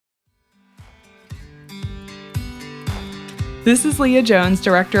This is Leah Jones,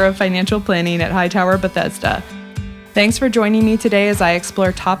 Director of Financial Planning at Hightower Bethesda. Thanks for joining me today as I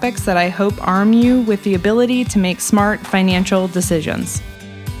explore topics that I hope arm you with the ability to make smart financial decisions.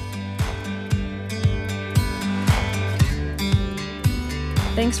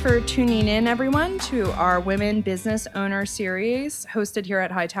 Thanks for tuning in, everyone, to our Women Business Owner series hosted here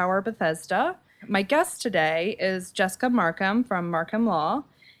at Hightower Bethesda. My guest today is Jessica Markham from Markham Law.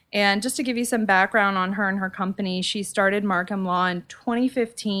 And just to give you some background on her and her company, she started Markham Law in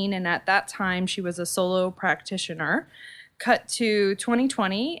 2015, and at that time she was a solo practitioner. Cut to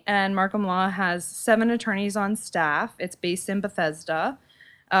 2020, and Markham Law has 7 attorneys on staff. It's based in Bethesda.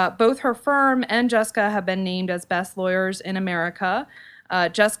 Both her firm and Jessica have been named as best lawyers in America.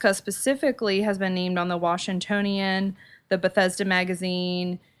 Jessica specifically has been named on the Washingtonian, the Bethesda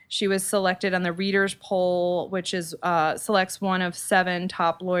Magazine. She was selected on the Readers Poll, which is selects one of 7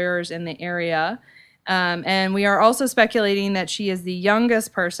 top lawyers in the area. And we are also speculating that she is the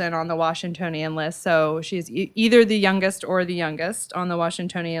youngest person on the Washingtonian list. So she's either the youngest or the youngest on the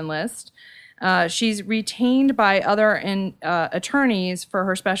Washingtonian list. She's retained by other attorneys for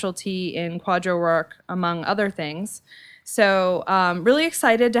her specialty in quadro work, among other things. So really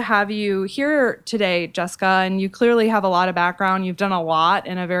excited to have you here today, Jessica, and you clearly have a lot of background. You've done a lot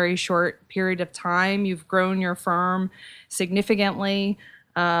in a very short period of time. You've grown your firm significantly.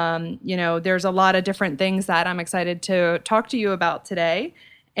 There's a lot of different things that I'm excited to talk to you about today.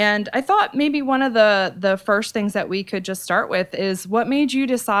 And I thought maybe one of the first things that we could just start with is what made you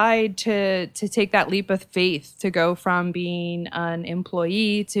decide to take that leap of faith to go from being an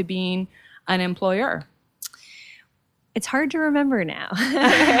employee to being an employer? It's hard to remember now.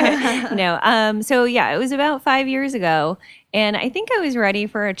 So it was about 5 years ago, and I think I was ready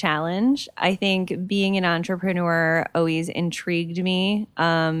for a challenge. I think being an entrepreneur always intrigued me.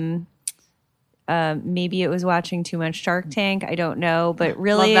 Maybe it was watching too much Shark Tank. I don't know, but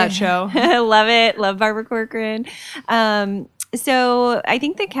really love that show. Love it. Love Barbara Corcoran. So I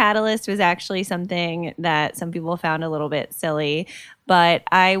think the catalyst was actually something that some people found a little bit silly, but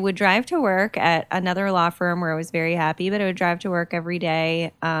I would drive to work at another law firm where I was very happy, but I would drive to work every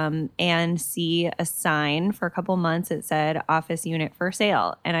day and see a sign for a couple months that said office unit for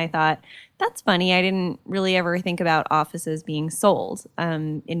sale. And I thought, that's funny. I didn't really ever think about offices being sold.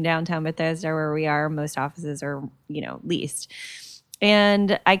 In downtown Bethesda, where we are, most offices are, leased.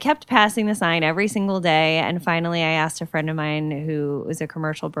 And I kept passing the sign every single day. And finally, I asked a friend of mine who was a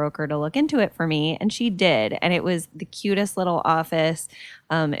commercial broker to look into it for me. And she did. And it was the cutest little office.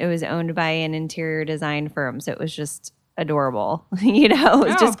 It was owned by an interior design firm. So it was just adorable. It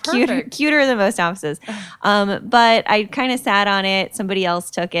was just cuter than most offices. But I kind of sat on it. Somebody else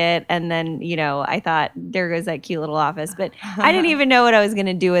took it. And then, I thought, there goes that cute little office. But I didn't even know what I was going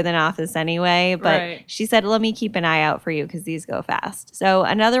to do with an office anyway. But She said, let me keep an eye out for you because these go fast. So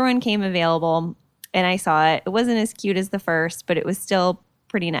another one came available and I saw it. It wasn't as cute as the first, but it was still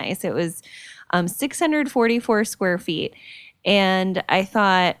pretty nice. It was 644 square feet. And I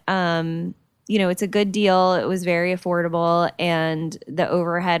thought, it's a good deal. It was very affordable and the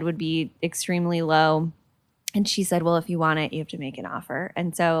overhead would be extremely low. And she said, well, if you want it, you have to make an offer.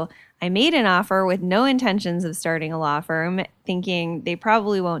 And so I made an offer with no intentions of starting a law firm, thinking they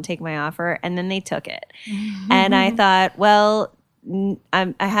probably won't take my offer. And then they took it. And I thought, well,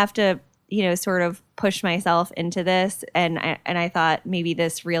 I have to, sort of push myself into this. And I thought maybe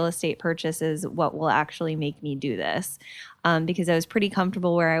this real estate purchase is what will actually make me do this. Because I was pretty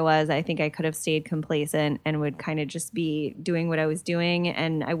comfortable where I was. I think I could have stayed complacent and would kind of just be doing what I was doing.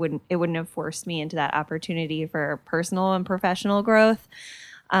 And it wouldn't have forced me into that opportunity for personal and professional growth.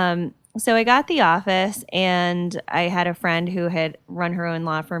 So I got the office and I had a friend who had run her own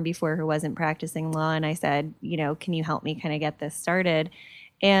law firm before who wasn't practicing law. And I said, can you help me kind of get this started?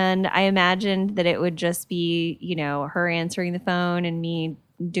 And I imagined that it would just be, her answering the phone and me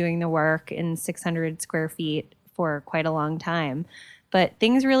doing the work in 600 square feet for quite a long time. But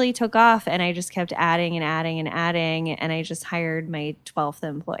things really took off and I just kept adding and adding and adding. And I just hired my 12th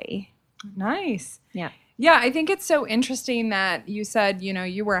employee. Nice. Yeah. Yeah, I think it's so interesting that you said,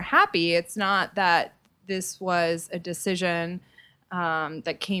 you were happy. It's not that this was a decision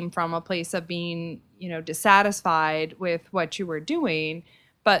that came from a place of being, dissatisfied with what you were doing.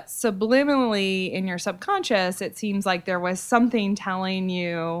 But subliminally in your subconscious, it seems like there was something telling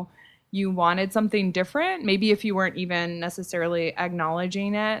you, you wanted something different, maybe if you weren't even necessarily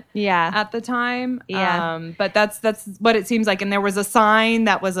acknowledging it Yeah. at the time. Yeah. But that's what it seems like. And there was a sign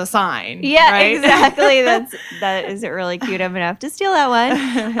that was a sign. Yeah, right? exactly. That is really cute. I'm gonna have to steal that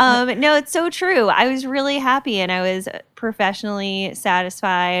one. No, it's so true. I was really happy and I was professionally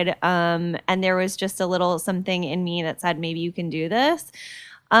satisfied. And there was just a little something in me that said, maybe you can do this.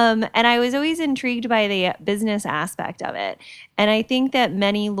 And I was always intrigued by the business aspect of it. And I think that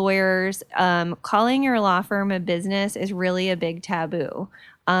many lawyers, calling your law firm a business is really a big taboo.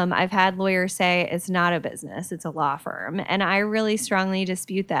 I've had lawyers say it's not a business, it's a law firm. And I really strongly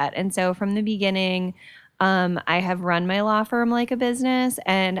dispute that. And so from the beginning, I have run my law firm like a business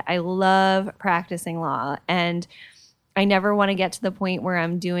and I love practicing law. And I never want to get to the point where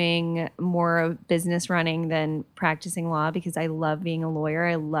I'm doing more of business running than practicing law because I love being a lawyer.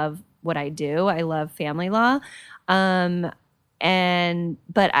 I love what I do. I love family law. You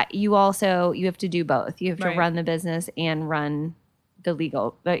have to do both. You have to Right. run the business and run the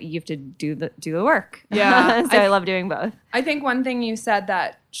legal, but you have to do the work. Yeah. So I love doing both. I think one thing you said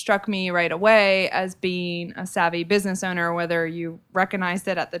that struck me right away as being a savvy business owner, whether you recognized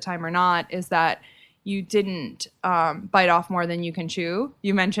it at the time or not, is that you didn't bite off more than you can chew.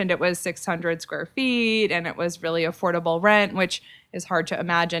 You mentioned it was 600 square feet and it was really affordable rent, which is hard to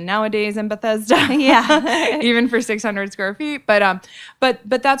imagine nowadays in Bethesda. Yeah. Even for 600 square feet. But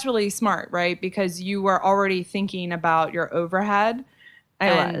that's really smart, right? Because you were already thinking about your overhead.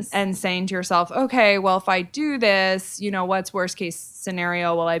 And saying to yourself, okay, well, if I do this, what's worst case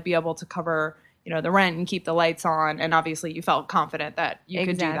scenario? Will I be able to cover the rent and keep the lights on? And obviously you felt confident that you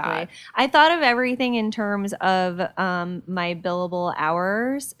could do that. I thought of everything in terms of my billable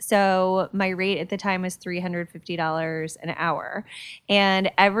hours. So my rate at the time was $350 an hour. And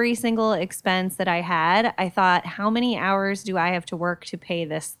every single expense that I had, I thought, how many hours do I have to work to pay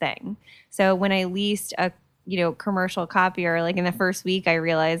this thing? So when I leased a commercial copier, like in the first week, I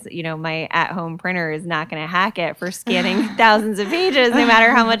realized, my at-home printer is not going to hack it for scanning thousands of pages, no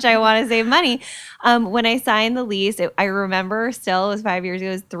matter how much I want to save money. When I signed the lease, I remember still, it was 5 years ago,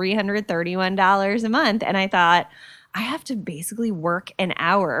 it was $331 a month. And I thought, I have to basically work an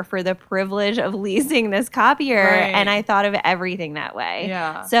hour for the privilege of leasing this copier. Right. And I thought of everything that way.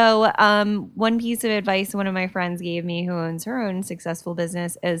 Yeah. So one piece of advice one of my friends gave me who owns her own successful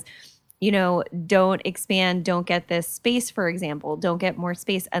business is, don't expand, don't get this space, for example. Don't get more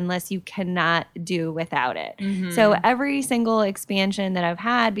space unless you cannot do without it. Mm-hmm. So every single expansion that I've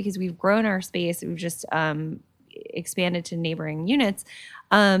had, because we've grown our space, we've just expanded to neighboring units.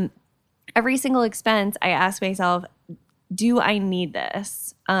 Every single expense, I ask myself, do I need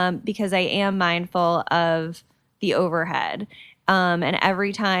this? Because I am mindful of the overhead. And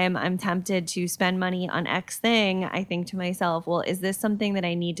every time I'm tempted to spend money on X thing, I think to myself, well, is this something that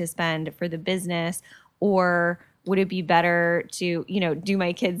I need to spend for the business? Or would it be better to, do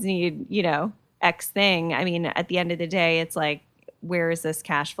my kids need, X thing? I mean, at the end of the day, it's like, where is this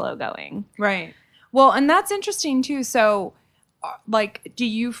cash flow going? Right. Well, and that's interesting too. So, do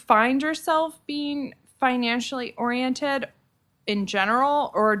you find yourself being financially oriented in general,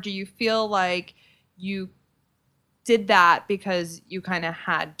 or do you feel like you did that because you kind of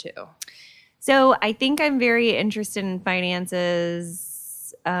had to? So I think I'm very interested in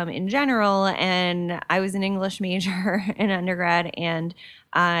finances in general, and I was an English major in undergrad, and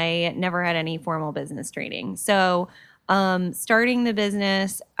I never had any formal business training. So starting the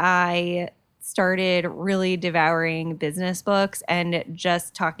business, I started really devouring business books and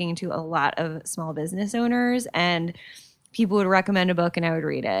just talking to a lot of small business owners, and people would recommend a book and I would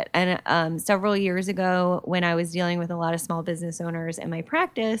read it. And several years ago, when I was dealing with a lot of small business owners in my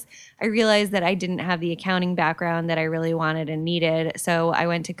practice, I realized that I didn't have the accounting background that I really wanted and needed. So I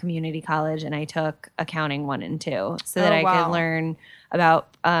went to community college and I took accounting 1 and 2 so that I could learn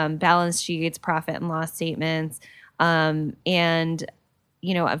about balance sheets, profit and loss statements. And,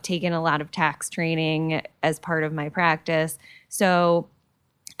 I've taken a lot of tax training as part of my practice. So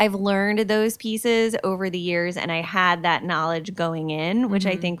I've learned those pieces over the years, and I had that knowledge going in, which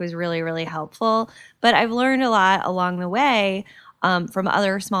I think was really, really helpful. But I've learned a lot along the way from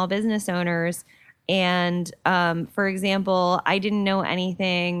other small business owners. And for example, I didn't know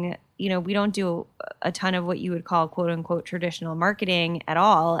anything. We don't do a ton of what you would call quote unquote traditional marketing at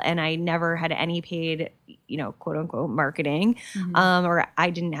all. And I never had any paid, quote unquote marketing, or I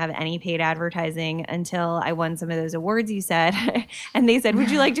didn't have any paid advertising until I won some of those awards you said. And they said,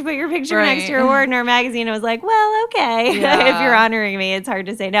 would you like to put your picture next to your award in our magazine? I was like, well, okay. If you're honoring me, it's hard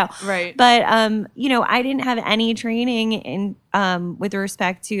to say no. Right. But, I didn't have any training in with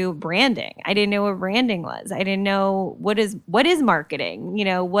respect to branding. I didn't know what branding was. I didn't know what is marketing,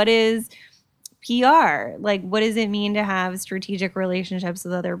 what is PR, like what does it mean to have strategic relationships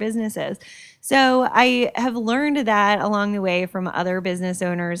with other businesses. So I have learned that along the way from other business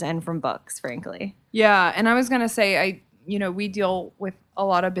owners and from books, frankly. Yeah, and I was going to say, we deal with a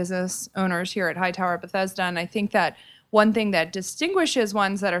lot of business owners here at Hightower Bethesda, and I think that one thing that distinguishes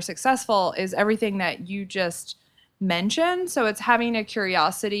ones that are successful is everything that you just mentioned. So it's having a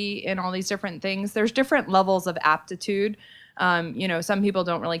curiosity in all these different things. There's different levels of aptitude. Some people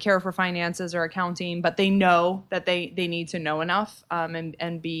don't really care for finances or accounting, but they know that they need to know enough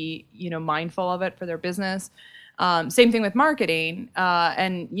and be, mindful of it for their business. Same thing with marketing.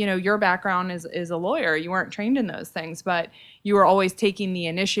 And your background is a lawyer. You weren't trained in those things, but you were always taking the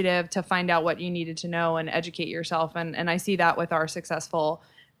initiative to find out what you needed to know and educate yourself. And I see that with our successful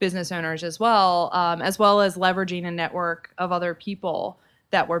business owners as well as leveraging a network of other people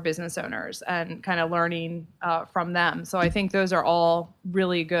that were business owners and kind of learning from them. So I think those are all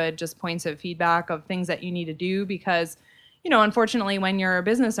really good just points of feedback of things that you need to do because, unfortunately, when you're a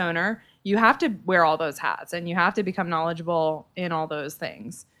business owner, you have to wear all those hats and you have to become knowledgeable in all those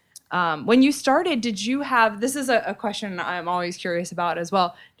things. When you started, did you have, this is a question I'm always curious about as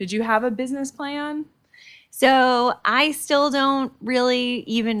well, did you have a business plan? So I still don't really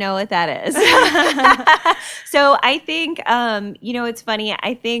even know what that is. So I think, it's funny.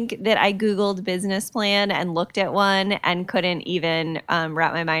 I think that I Googled business plan and looked at one and couldn't even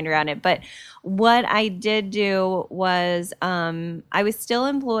wrap my mind around it. But what I did do was I was still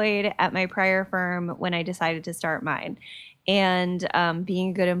employed at my prior firm when I decided to start mine. And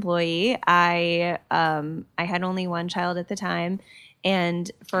being a good employee, I had only one child at the time.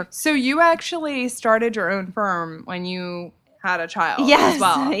 So you actually started your own firm when you had a child yes, as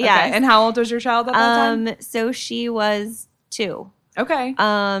well? Yes. Okay. And how old was your child at that time? So she was 2. Okay.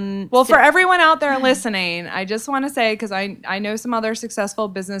 For everyone out there listening, I just want to say, because I know some other successful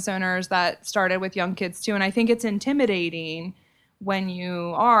business owners that started with young kids too, and I think it's intimidating when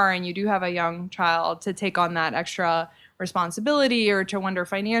you do have a young child to take on that extra responsibility or to wonder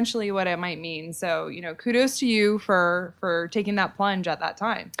financially what it might mean. So, kudos to you for taking that plunge at that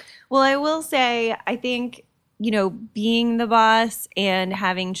time. Well, I will say, I think, being the boss and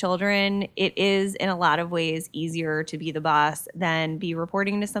having children, it is in a lot of ways easier to be the boss than be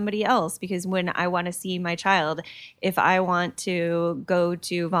reporting to somebody else. Because when I want to see my child, if I want to go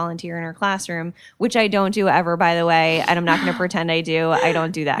to volunteer in her classroom, which I don't do ever, by the way, and I'm not going to pretend I do. I don't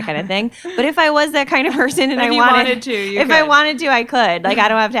do that kind of thing. But if I was that kind of person and I wanted to, I wanted to, I could. Like, I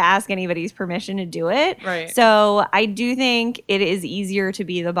don't have to ask anybody's permission to do it. Right. So I do think it is easier to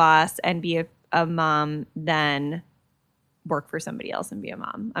be the boss and be a mom than work for somebody else and be a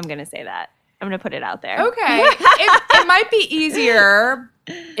mom. I'm going to say that. I'm going to put it out there. Okay. It might be easier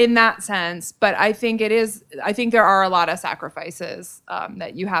in that sense, but I think there are a lot of sacrifices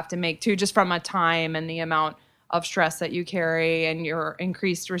that you have to make too, just from a time and the amount of stress that you carry and your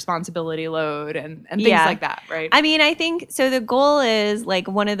increased responsibility load and things like that, right? I mean, I think, so the goal is, like,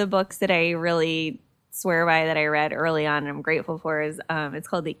 one of the books that I really swear by that I read early on and I'm grateful for is it's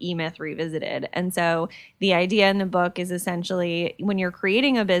called The E-Myth Revisited. And so the idea in the book is essentially, when you're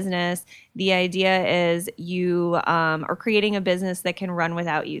creating a business, the idea is you are creating a business that can run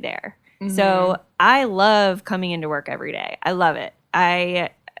without you there. Mm-hmm. So I love coming into work every day. I love it. I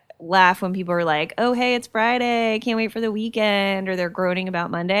laugh when people are like, oh, hey, it's Friday, I can't wait for the weekend, or they're groaning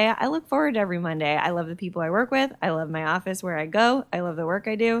about Monday. I look forward to every Monday. I love the people I work with. I love my office where I go. I love the work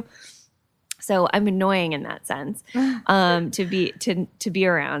I do. So I'm annoying in that sense to be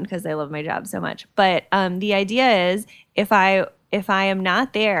around because I love my job so much. But the idea is, if I am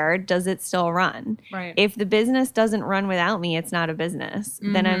not there, does it still run? Right. If the business doesn't run without me, it's not a business.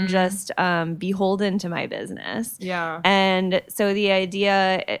 Mm-hmm. Then I'm just beholden to my business. Yeah. And so the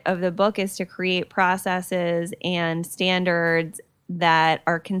idea of the book is to create processes and standards that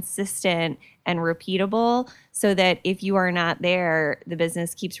are consistent and repeatable, so that if you are not there, the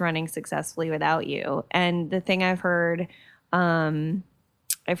business keeps running successfully without you. And the thing I've heard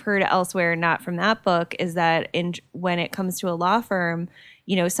elsewhere, not from that book, is that when it comes to a law firm,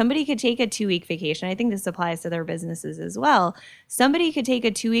 somebody could take a 2-week vacation. I think this applies to their businesses as well. Somebody could take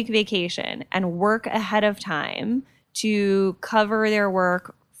a 2-week vacation and work ahead of time to cover their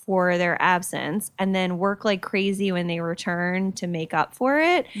work for their absence and then work like crazy when they return to make up for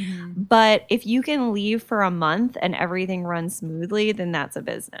it. But if you can leave for a month and everything runs smoothly, then that's a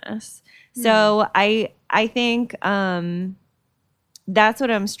business. So I think that's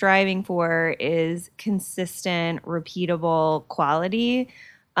what I'm striving for, is consistent, repeatable quality.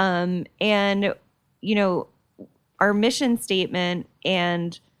 And, you know, our mission statement,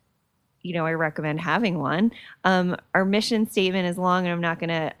 and, you know, I recommend having one. Our mission statement is long, and I'm not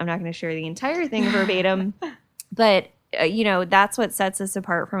gonna share the entire thing verbatim, but you know, that's what sets us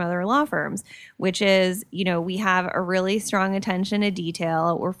apart from other law firms, which is, you know, we have a really strong attention to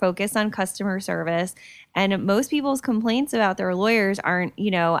detail. We're focused on customer service. And most people's complaints about their lawyers aren't,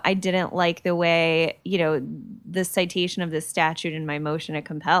 you know, I didn't like the way, you know, the citation of this statute in my motion to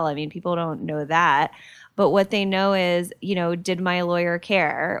compel. I mean, people don't know that. But what they know is, you know, did my lawyer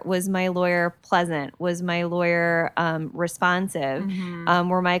care? Was my lawyer pleasant? Was my lawyer responsive?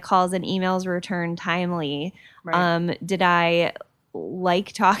 Were my calls and emails returned timely? Right. Did I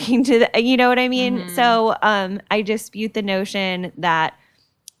like talking to the, you know what I mean? So I dispute the notion that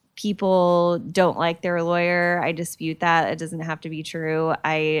people don't like their lawyer. I dispute that. It doesn't have to be true.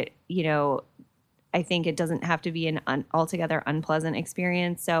 I think it doesn't have to be an altogether unpleasant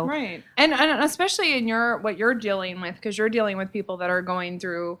experience. So right, and especially in what you're dealing with, because you're dealing with people that are going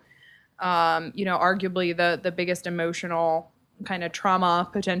through, you know, arguably the biggest emotional kind of trauma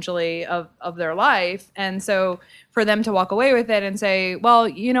potentially of their life, and so for them to walk away with it and say, well,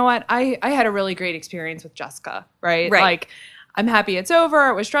 you know what, I had a really great experience with Jessica, right? Like, I'm happy it's over.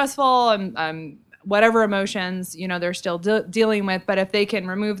 It was stressful. I'm whatever emotions, you know, they're still dealing with. But if they can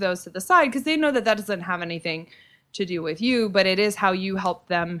remove those to the side, because they know that doesn't have anything to do with you, but it is how you help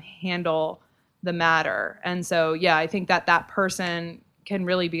them handle the matter. And so, yeah, I think that person can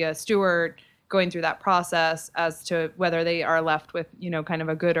really be a steward going through that process as to whether they are left with, you know, kind of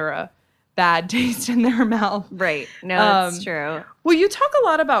a good or a bad taste in their mouth. Right. No, that's true. Well, you talk a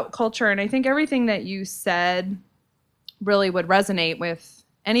lot about culture, and I think everything that you said really would resonate with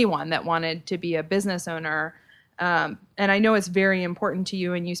anyone that wanted to be a business owner. And I know it's very important to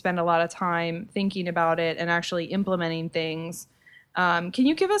you, and you spend a lot of time thinking about it and actually implementing things. Can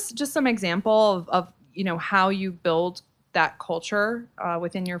you give us just some example of you know, how you build that culture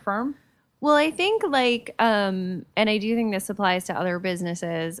within your firm? Well, I think and I do think this applies to other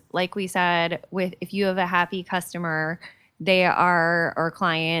businesses. Like we said, if you have a happy customer, they are, or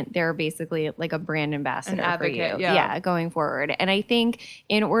client, they're basically like a brand ambassador, an advocate, for you. Yeah, going forward. And I think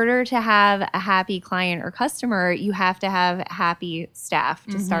in order to have a happy client or customer, you have to have happy staff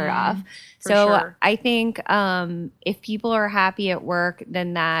to start off. So I think if people are happy at work,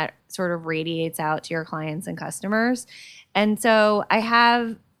 then that sort of radiates out to your clients and customers. And so I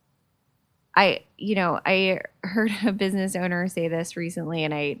heard a business owner say this recently,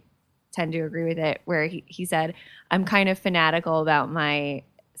 and I tend to agree with it, where he said, I'm kind of fanatical about my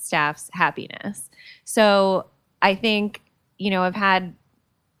staff's happiness. So I think, you know, I've had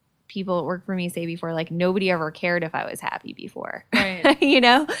people that work for me say before, like, nobody ever cared if I was happy before. Right. You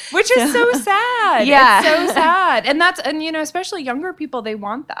know? Which is so sad. Yeah. It's so sad. And you know, especially younger people, they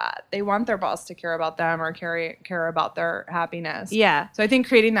want that. They want their boss to care about them or care about their happiness. Yeah. So I think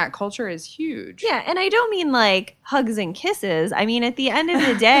creating that culture is huge. Yeah. And I don't mean like hugs and kisses. I mean, at the end of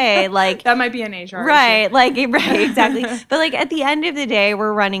the day, like that might be an HR right. issue. Right, exactly. But like at the end of the day,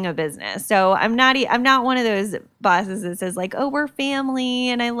 we're running a business. So I'm not one of those bosses that says like, oh, we're family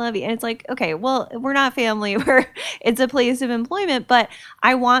and I love you. And it's like, okay, well, we're not family. It's a place of employment, but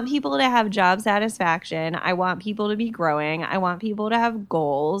I want people to have job satisfaction. I want people to be growing. I want people to have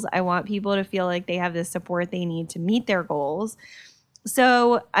goals. I want people to feel like they have the support they need to meet their goals.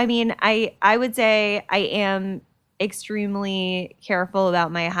 So, I mean, I would say I am extremely careful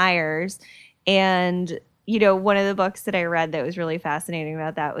about my hires. And, you know, one of the books that I read that was really fascinating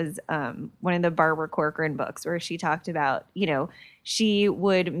about that was one of the Barbara Corcoran books, where she talked about, you know, she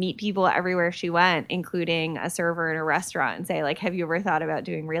would meet people everywhere she went, including a server in a restaurant, and say, like, have you ever thought about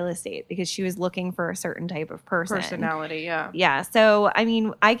doing real estate? Because she was looking for a certain type of personality. Yeah. Yeah. So, I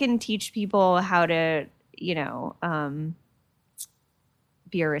mean, I can teach people how to, you know,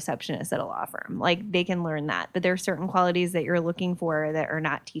 be a receptionist at a law firm. Like, they can learn that, but there are certain qualities that you're looking for that are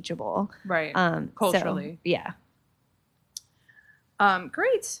not teachable. Right. Culturally. So, yeah.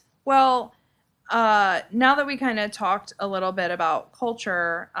 Great. Well, now that we kind of talked a little bit about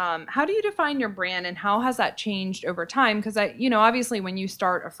culture, how do you define your brand, and how has that changed over time? Because obviously when you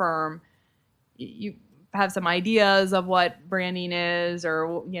start a firm, you have some ideas of what branding is,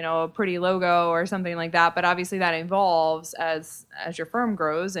 or, you know, a pretty logo or something like that. But obviously that evolves as your firm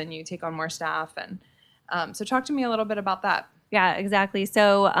grows and you take on more staff. And so talk to me a little bit about that. Yeah, exactly.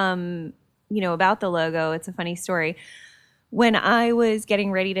 So, about the logo, it's a funny story. When I was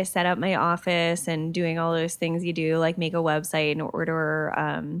getting ready to set up my office and doing all those things you do, like make a website and order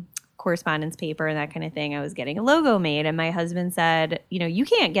correspondence paper and that kind of thing, I was getting a logo made. And my husband said, you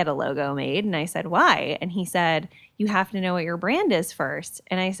can't get a logo made. And I said, why? And he said, you have to know what your brand is first.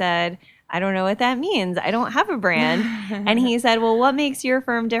 And I said, I don't know what that means. I don't have a brand. And he said, well, what makes your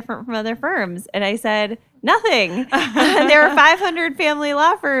firm different from other firms? And I said, nothing. There are 500 family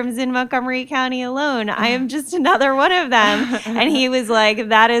law firms in Montgomery County alone. I am just another one of them. And he was like,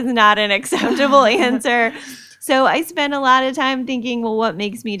 that is not an acceptable answer. So I spent a lot of time thinking, well, what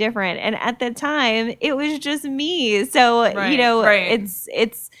makes me different? And at the time, it was just me. So, Right.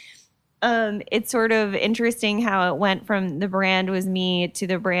 it's sort of interesting how it went from the brand was me to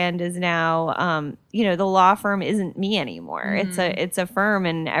the brand is now, the law firm isn't me anymore. It's a firm,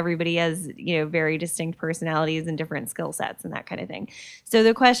 and everybody has, very distinct personalities and different skill sets and that kind of thing. So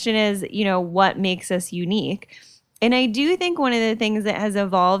the question is, what makes us unique? And I do think one of the things that has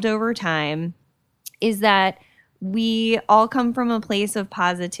evolved over time is that we all come from a place of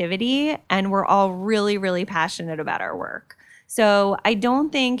positivity, and we're all really, really passionate about our work. So I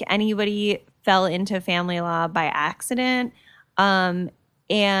don't think anybody fell into family law by accident. I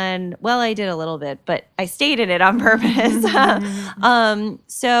did a little bit, but I stayed in it on purpose.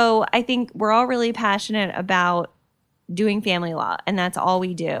 So I think we're all really passionate about doing family law, and that's all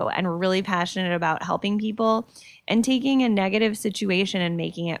we do. And we're really passionate about helping people and taking a negative situation and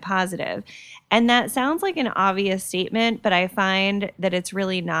making it positive. And that sounds like an obvious statement, but I find that it's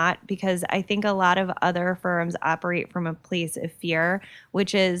really not, because I think a lot of other firms operate from a place of fear,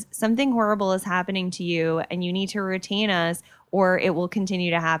 which is something horrible is happening to you and you need to retain us or it will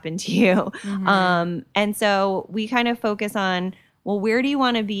continue to happen to you. And so we kind of focus on, well, where do you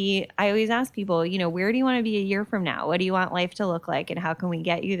want to be? I always ask people, where do you want to be a year from now? What do you want life to look like? And how can we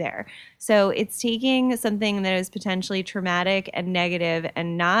get you there? So it's taking something that is potentially traumatic and negative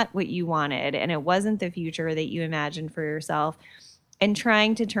and not what you wanted, and it wasn't the future that you imagined for yourself, and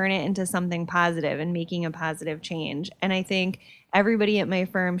trying to turn it into something positive and making a positive change. And I think everybody at my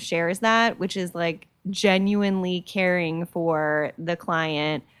firm shares that, which is like genuinely caring for the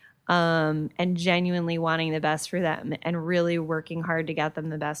client, and genuinely wanting the best for them and really working hard to get them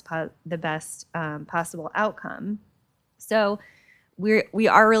the best possible outcome. So we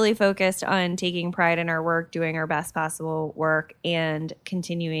are really focused on taking pride in our work, doing our best possible work, and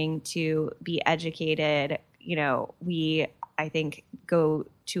continuing to be educated. I think, go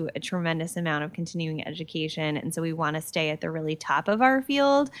to a tremendous amount of continuing education. And so we want to stay at the really top of our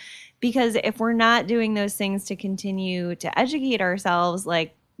field, because if we're not doing those things to continue to educate ourselves,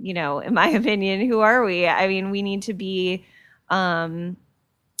 like, in my opinion, who are we? I mean, we need to be, in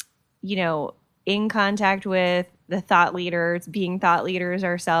contact with the thought leaders, being thought leaders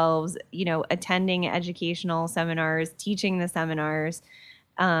ourselves, attending educational seminars, teaching the seminars,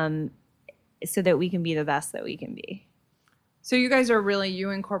 so that we can be the best that we can be. So you guys are you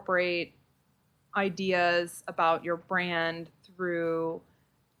incorporate ideas about your brand through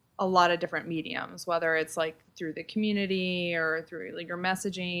a lot of different mediums, whether it's like through the community or through like your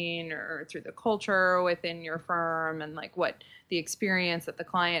messaging or through the culture within your firm, and like what the experience that the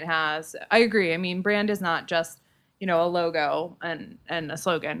client has. I agree. I mean, brand is not just, a logo and a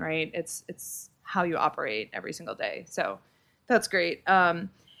slogan, right? It's how you operate every single day. So that's great. And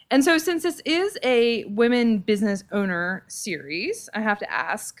so since this is a women business owner series, I have to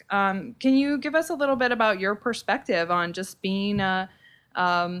ask, can you give us a little bit about your perspective on just being a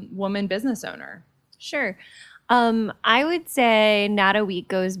woman business owner? Sure. I would say not a week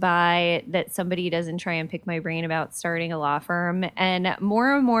goes by that somebody doesn't try and pick my brain about starting a law firm. And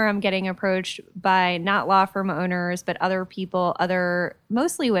more I'm getting approached by not law firm owners, but other people,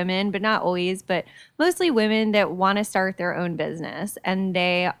 mostly women, but not always, but mostly women that want to start their own business, and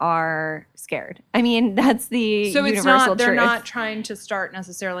they are scared. I mean, that's the universal truth. They're not trying to start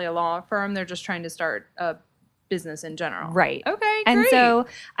necessarily a law firm. They're just trying to start a business in general. Right. Okay, great. And so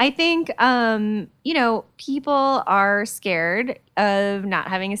I think, people are scared of not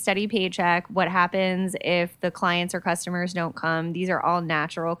having a steady paycheck. What happens if the clients or customers don't come? These are all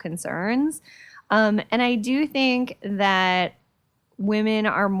natural concerns. And I do think that women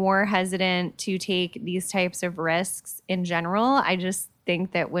are more hesitant to take these types of risks in general. I just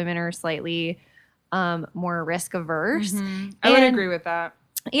think that women are slightly more risk averse. Mm-hmm. I would agree with that.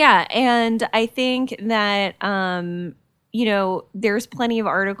 Yeah, and I think that, there's plenty of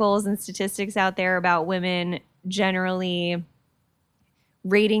articles and statistics out there about women generally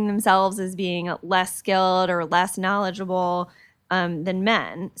rating themselves as being less skilled or less knowledgeable than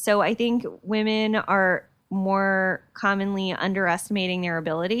men. So I think women are more commonly underestimating their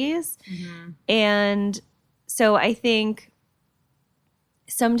abilities. And so I think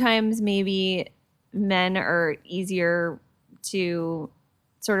sometimes maybe men are easier to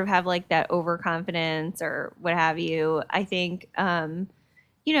sort of have like that overconfidence or what have you. I think,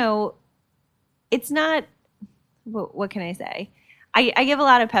 you know, it's not, what can I say? I give a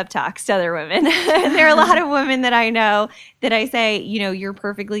lot of pep talks to other women. There are a lot of women that I know that I say, you know, you're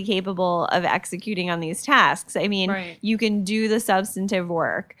perfectly capable of executing on these tasks. I mean, you can do the substantive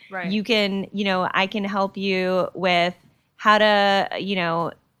work. You can, you know, I can help you with how to, you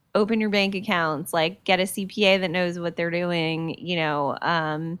know, open your bank accounts, like get a CPA that knows what they're doing, you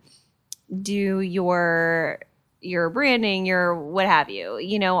know, do your branding, your what have you,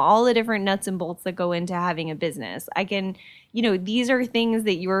 you know, all the different nuts and bolts that go into having a business. I can, you know, these are things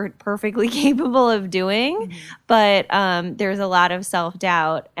that you're perfectly capable of doing, but there's a lot of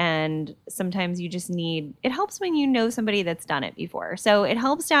self-doubt, and sometimes you just need, it helps when you know somebody that's done it before. So it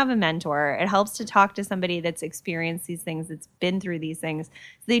helps to have a mentor. It helps to talk to somebody that's experienced these things, that's been through these things.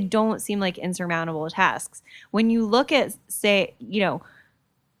 So they don't seem like insurmountable tasks. When you look at, say, you know,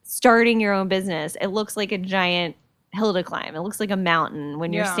 starting your own business, it looks like a giant hill to climb. It looks like a mountain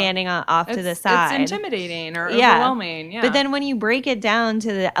when you're standing off to the side. It's intimidating or overwhelming. But then when you break it down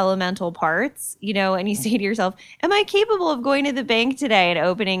to the elemental parts, you know, and you say to yourself, am I capable of going to the bank today and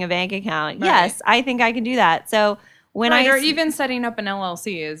opening a bank account? Yes, I think I can do that. So when or even setting up an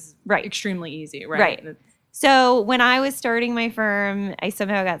LLC is extremely easy, right? So when I was starting my firm, I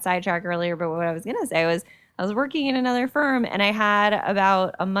somehow got sidetracked earlier, but what I was going to say was, I was working in another firm, and I had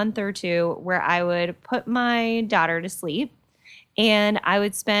about a month or two where I would put my daughter to sleep, and I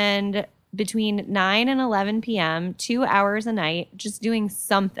would spend between 9 and 11 p.m., 2 hours a night, just doing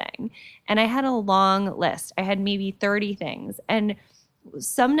something. And I had a long list. I had maybe 30 things. And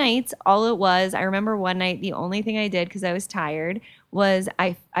some nights, all it was, I remember one night, the only thing I did because I was tired was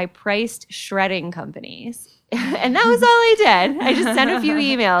I priced shredding companies. And that was all I did. I just sent a few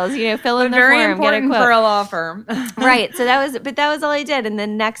emails, you know, fill in the form, very important get a quote. for a law firm. Right. So that was all I did. And the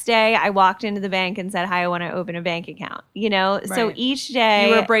next day I walked into the bank and said, hi, I want to open a bank account, you know? So each day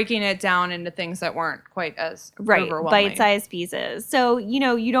you were breaking it down into things that weren't quite as overwhelming. Bite-sized pieces. So, you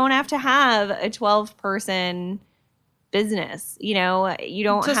know, you don't have to have a 12-person business, you know, you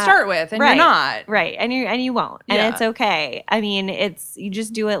don't to start with, and you're not and you won't, and it's okay. I mean, it's, you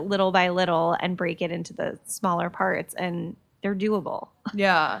just do it little by little and break it into the smaller parts, and they're doable.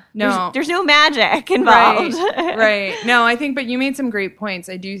 There's no magic involved. No, I think, but you made some great points.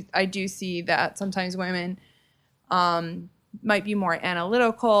 I do see that sometimes women might be more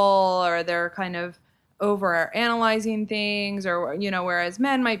analytical, or they're kind of over analyzing things, or, you know, whereas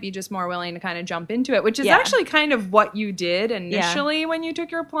men might be just more willing to kind of jump into it, which is actually kind of what you did initially when you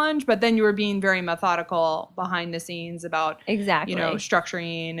took your plunge, but then you were being very methodical behind the scenes about you know,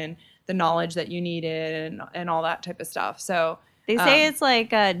 structuring and the knowledge that you needed and all that type of stuff. So they say it's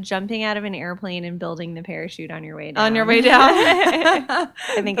like jumping out of an airplane and building the parachute on your way down. I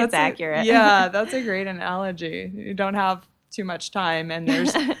think it's accurate. Yeah, that's a great analogy. You don't have too much time, and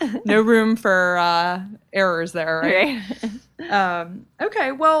there's no room for errors there, right?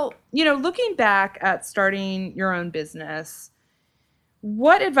 Okay, well, you know, looking back at starting your own business,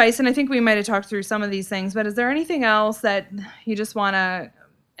 what advice, and I think we might have talked through some of these things, but is there anything else that you just want to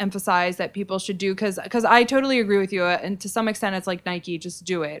emphasize that people should do? Because I totally agree with you, and to some extent it's like Nike, just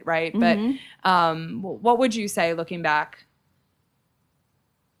do it, right? But what would you say looking back?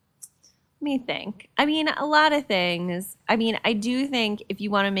 Let me think. I mean, a lot of things. I mean, I do think if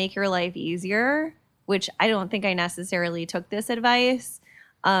you want to make your life easier, which I don't think I necessarily took this advice,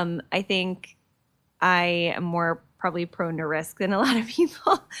 I think I am more probably prone to risk than a lot of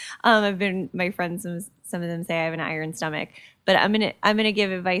people. My friends, some of them say I have an iron stomach, but I'm gonna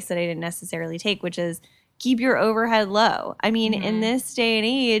give advice that I didn't necessarily take, which is keep your overhead low. I mean, in this day and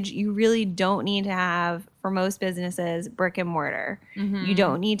age, you really don't need to have, for most businesses, brick and mortar. You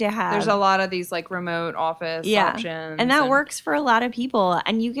don't need to have. There's a lot of these like remote office options. And that works for a lot of people.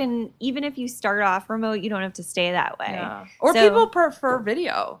 And you can, even if you start off remote, you don't have to stay that way. Yeah. Or people prefer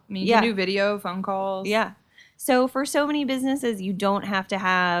video. I mean, you can do video, phone calls. Yeah. So for so many businesses, you don't have to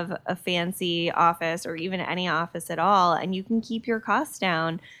have a fancy office or even any office at all, and you can keep your costs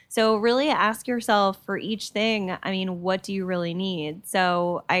down. So really ask yourself for each thing, I mean, what do you really need?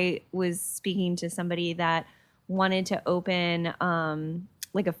 So I was speaking to somebody that wanted to open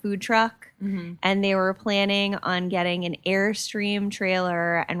like a food truck, and they were planning on getting an Airstream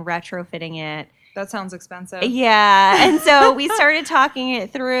trailer and retrofitting it. That sounds expensive. Yeah. And so we started talking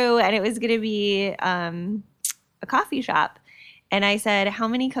it through, and it was going to be a coffee shop. And I said, how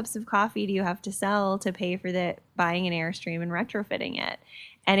many cups of coffee do you have to sell to pay for buying an Airstream and retrofitting it?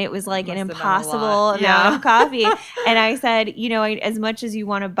 And it was like an impossible amount of coffee. And I said, as much as you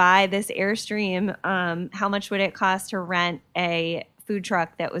want to buy this Airstream, how much would it cost to rent a food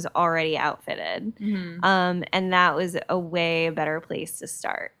truck that was already outfitted? And that was a way better place to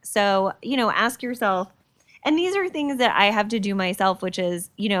start. So, ask yourself, and these are things that I have to do myself, which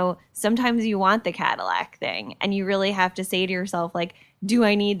is, sometimes you want the Cadillac thing and you really have to say to yourself, like, do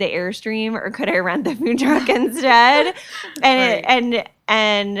I need the Airstream or could I rent the food truck instead? And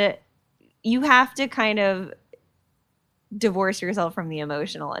and you have to kind of divorce yourself from the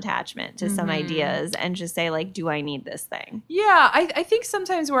emotional attachment to some ideas and just say, like, do I need this thing? Yeah, I think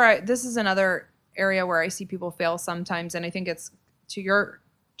sometimes this is another area where I see people fail sometimes, and I think it's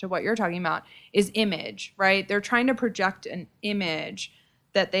to what you're talking about is image, right? They're trying to project an image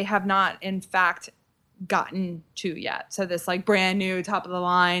that they have not, in fact, gotten to yet. So this like brand new, top of the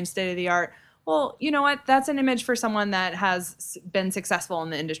line, state of the art. Well, you know what? That's an image for someone that has been successful in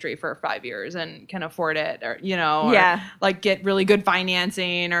the industry for 5 years and can afford it, or or like get really good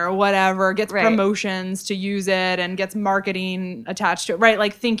financing or whatever, gets promotions to use it and gets marketing attached to it, right?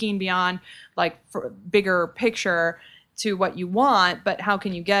 Like thinking beyond like for bigger picture to what you want, but how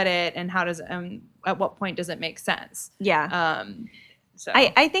can you get it, and how does at what point does it make sense? So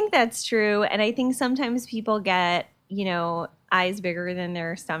I think that's true, and I think sometimes people get eyes bigger than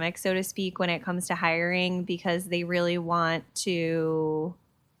their stomach, so to speak, when it comes to hiring, because they really want to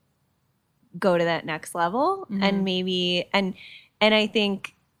go to that next level. And maybe and I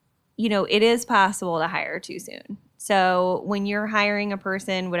think it is possible to hire too soon. So when you're hiring a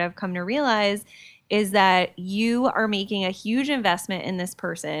person, what I've come to realize is that you are making a huge investment in this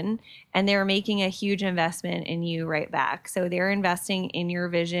person and they're making a huge investment in you right back. So they're investing in your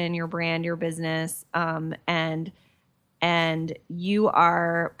vision, your brand, your business, and you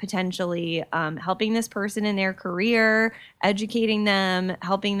are potentially helping this person in their career, educating them,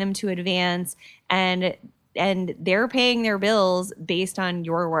 helping them to advance, and they're paying their bills based on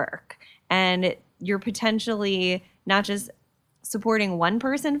your work. And you're potentially not just supporting one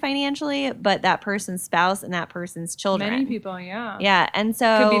person financially, but that person's spouse and that person's children. Many people, yeah. Yeah, and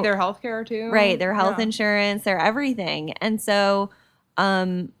so could be their health care too. Right, their health insurance, their everything. And so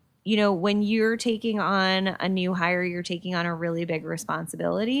when you're taking on a new hire, you're taking on a really big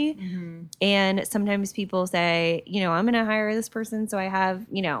responsibility. And sometimes people say, I'm going to hire this person so I have,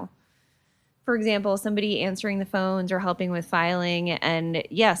 for example, somebody answering the phones or helping with filing. And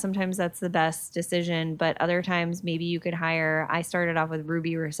yeah, sometimes that's the best decision. But other times maybe you could I started off with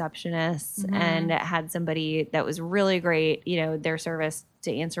Ruby receptionists and had somebody that was really great, their service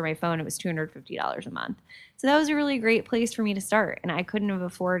to answer my phone. It was $250 a month. So that was a really great place for me to start. And I couldn't have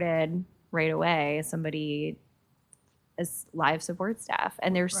afforded right away somebody as live support staff.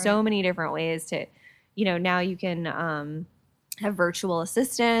 And there's so many different ways to, now you can have virtual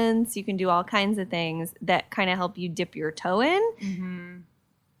assistants. You can do all kinds of things that kind of help you dip your toe in.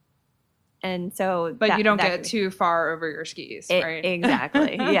 And so but you don't get too far over your skis, right?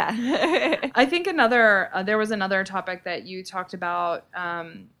 Exactly. Yeah. I think there was another topic that you talked about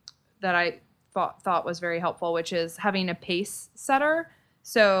that I thought was very helpful, which is having a pace setter.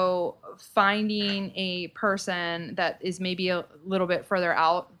 So finding a person that is maybe a little bit further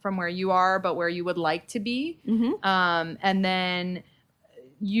out from where you are, but where you would like to be, and then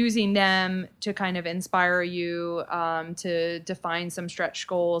using them to kind of inspire you to define some stretch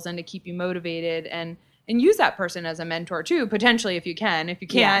goals and to keep you motivated, and use that person as a mentor too, potentially if you can. If you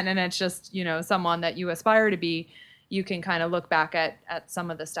can't, and it's just someone that you aspire to be, you can kind of look back at some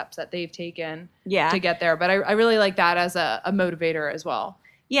of the steps that they've taken to get there. But I really like that as a motivator as well.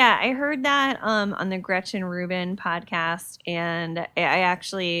 Yeah, I heard that on the Gretchen Rubin podcast, and I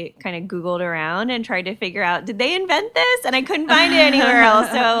actually kind of Googled around and tried to figure out, did they invent this? And I couldn't find it anywhere else.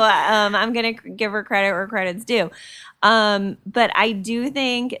 So I'm going to give her credit where credit's due. But I do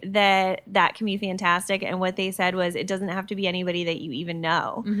think that can be fantastic. And what they said was it doesn't have to be anybody that you even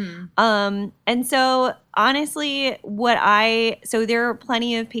know. And so honestly, so there are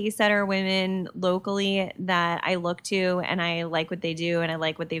plenty of pace setter women locally that I look to, and I like what they do, and I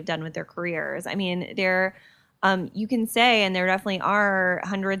like what they've done with their careers. I mean, you can say, and there definitely are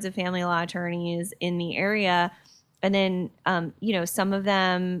hundreds of family law attorneys in the area. And then, some of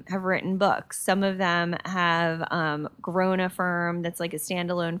them have written books. Some of them have grown a firm that's like a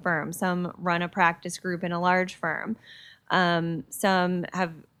standalone firm. Some run a practice group in a large firm. Some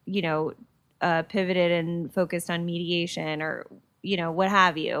have, pivoted and focused on mediation or what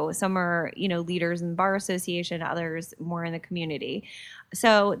have you. Some are, leaders in the bar association, others more in the community.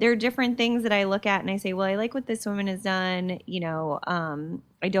 So there are different things that I look at and I say, well, I like what this woman has done.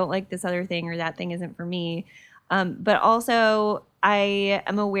 I don't like this other thing, or that thing isn't for me. But also, I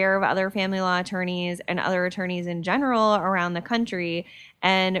am aware of other family law attorneys and other attorneys in general around the country.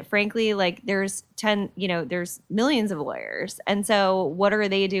 And frankly, like there's millions of lawyers. And so what are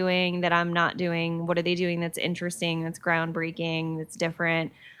they doing that I'm not doing? What are they doing that's interesting, that's groundbreaking, that's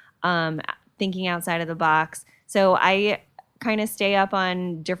different, thinking outside of the box? So I kind of stay up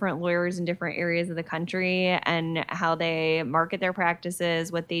on different lawyers in different areas of the country and how they market their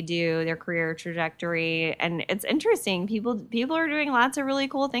practices, what they do, their career trajectory. And it's interesting. People are doing lots of really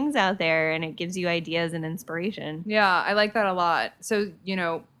cool things out there, and it gives you ideas and inspiration. Yeah, I like that a lot. So,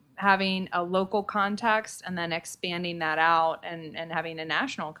 having a local context and then expanding that out and having a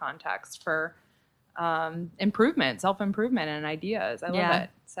national context for improvement, self-improvement and ideas. I love it.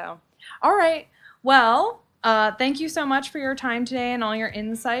 So, all right. Well, thank you so much for your time today and all your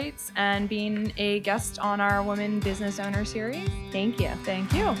insights and being a guest on our Women Business Owner series. Thank you.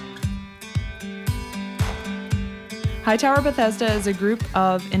 Thank you. Hightower Bethesda is a group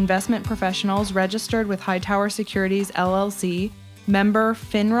of investment professionals registered with Hightower Securities, LLC, member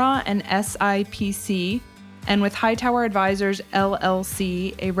FINRA and SIPC, and with Hightower Advisors,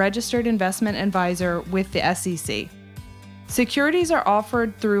 LLC, a registered investment advisor with the SEC. Securities are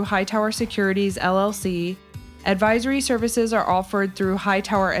offered through Hightower Securities, LLC. Advisory services are offered through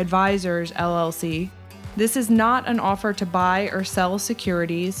Hightower Advisors, LLC. This is not an offer to buy or sell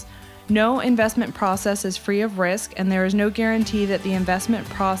securities. No investment process is free of risk, and there is no guarantee that the investment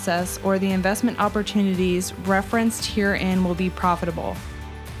process or the investment opportunities referenced herein will be profitable.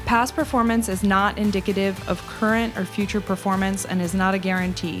 Past performance is not indicative of current or future performance and is not a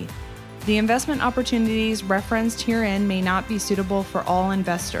guarantee. The investment opportunities referenced herein may not be suitable for all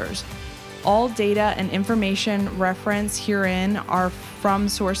investors. All data and information referenced herein are from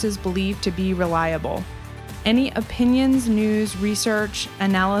sources believed to be reliable. Any opinions, news, research,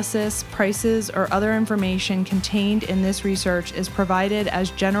 analysis, prices, or other information contained in this research is provided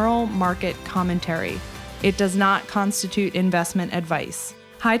as general market commentary. It does not constitute investment advice.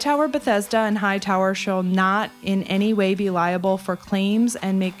 Hightower Bethesda and Hightower shall not in any way be liable for claims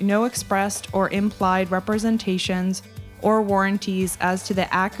and make no expressed or implied representations or warranties as to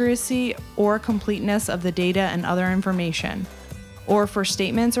the accuracy or completeness of the data and other information, or for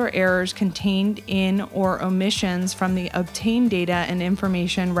statements or errors contained in or omissions from the obtained data and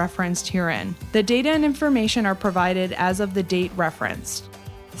information referenced herein. The data and information are provided as of the date referenced.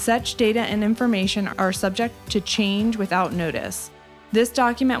 Such data and information are subject to change without notice. This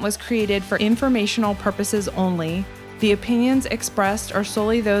document was created for informational purposes only. The opinions expressed are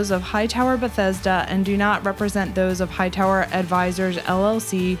solely those of Hightower Bethesda and do not represent those of Hightower Advisors,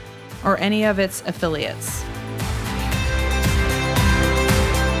 LLC, or any of its affiliates.